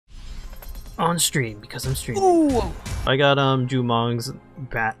on stream because I'm streaming. Ooh! I got Jumong's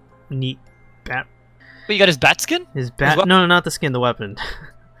bat Wait, you got his bat skin? his bat no, not the skin, the weapon.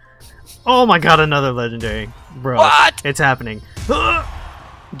 Oh my god, another legendary. Bro. What? It's happening.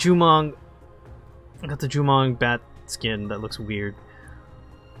 Jumong. I got the Jumong bat skin that looks weird.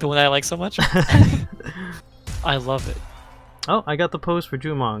 The one that I like so much? I love it. Oh, I got the pose for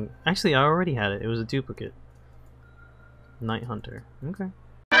Jumong. Actually, I already had it. It was a duplicate. Night Hunter. Okay.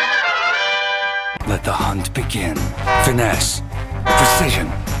 Let the hunt begin. Finesse. Precision.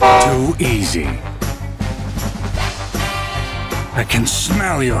 Too easy. I can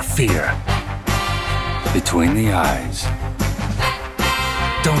smell your fear. Between the eyes.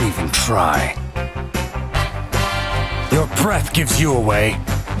 Don't even try. Your breath gives you away.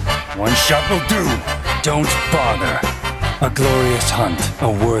 One shot will do. Don't bother. A glorious hunt, a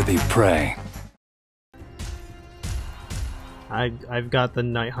worthy prey. I've got the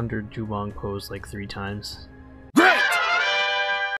Night Hunter Jumong pose like 3 times.